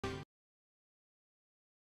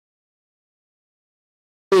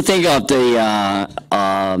you think of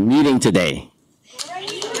the meeting today?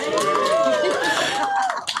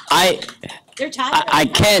 I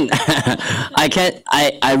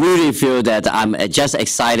really feel that I'm just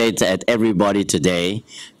excited at everybody today,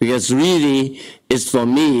 because really it's for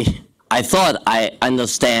me. I thought I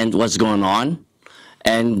understand what's going on,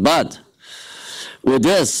 but with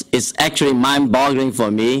this, it's actually mind-boggling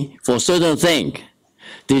for me for certain things.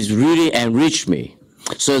 This really enriched me.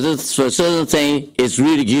 So this for certain thing, it's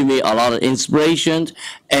really give me a lot of inspiration,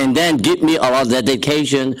 and then give me a lot of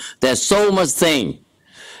dedication. There's so much thing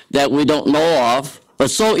that we don't know of,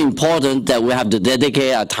 but so important that we have to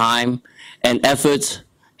dedicate our time and efforts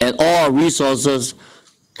and all our resources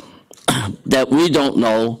that we don't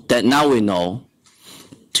know, that now we know,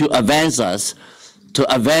 to advance us, to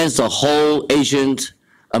advance the whole Asian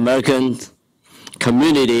American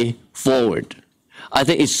community forward. I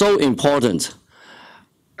think it's so important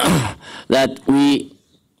that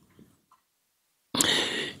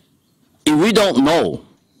if we don't know,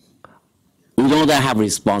 we don't have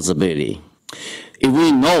responsibility. If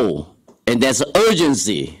we know, and there's an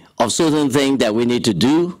urgency of certain things that we need to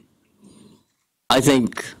do, I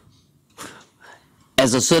think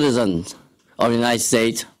as a citizen of the United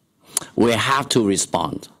States, we have to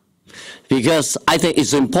respond. Because I think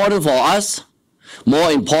it's important for us.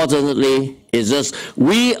 More importantly, is this: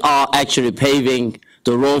 we are actually paving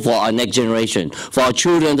the road for our next generation, for our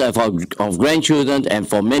children and for our grandchildren, and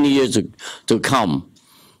for many years to come.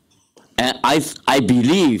 And I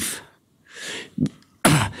believe,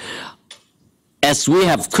 as we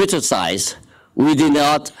have criticized, we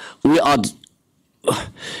are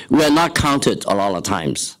not counted a lot of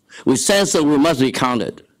times. We sense that we must be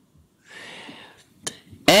counted.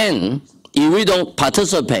 And if we don't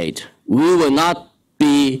participate, we will not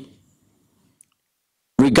be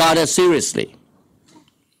regarded seriously.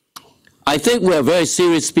 I think we're very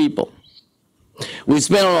serious people. We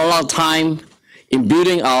spend a lot of time in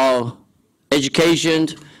building our education,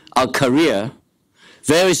 our career,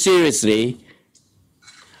 very seriously,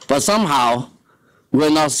 but somehow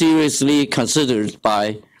we're not seriously considered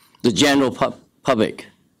by the general public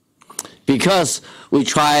because we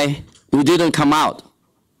didn't come out.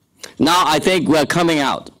 Now I think we're coming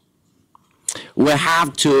out. We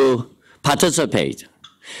have to participate.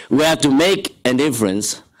 We have to make a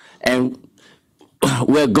difference, and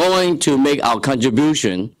we're going to make our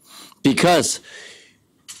contribution because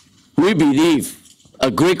we believe a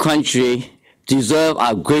great country deserves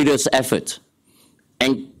our greatest effort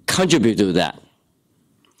and contribute to that.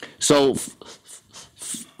 So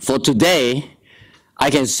for today, I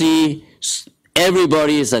can see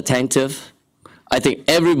everybody is attentive. I think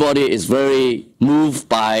everybody is very moved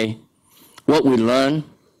by what we learn,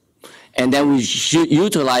 and then we should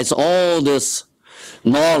utilize all this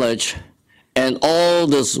knowledge and all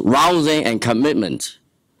this rousing and commitment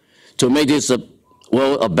to make this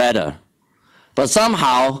world better. But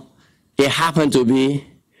somehow, it happened to be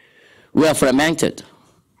we are fragmented.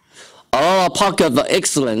 A lot of pockets of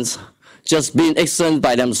excellence, just being excellent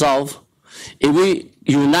by themselves, if we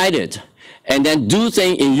united and then do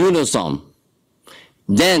things in unison,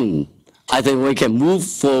 then I think we can move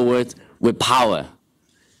forward with power,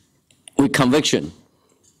 with conviction.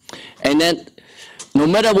 And then no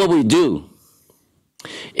matter what we do,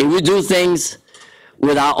 if we do things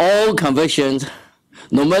with our own convictions,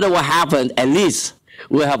 no matter what happens, at least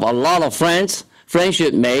we have a lot of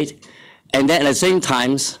friendship made, and then at the same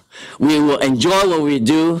time, we will enjoy what we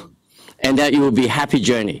do, and then it will be a happy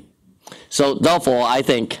journey. So therefore, I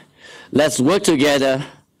think let's work together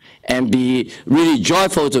and be really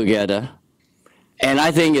joyful together. And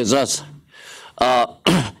I think it's us.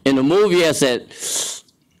 In the movie, I said,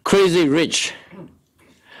 crazy rich.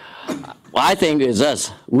 I think it's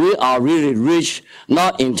us. We are really rich,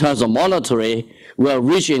 not in terms of monetary. We are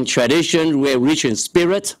rich in tradition. We are rich in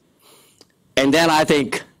spirit. And then I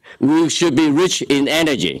think we should be rich in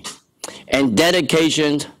energy and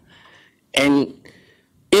dedication and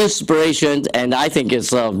inspiration. And I think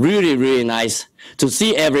it's really, really nice to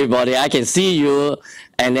see everybody. I can see you,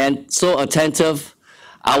 and then so attentive.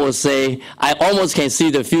 I would say I almost can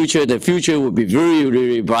see the future. The future will be very,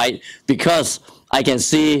 really bright because I can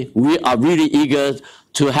see we are really eager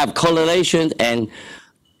to have correlation and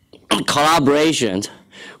collaboration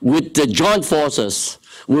with the joint forces.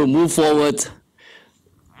 We'll move forward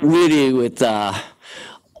really with all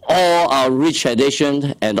our rich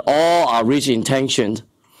tradition and all our rich intention.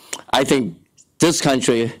 I think this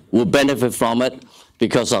country will benefit from it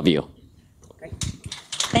because of you.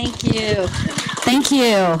 Thank you. Thank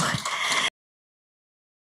you.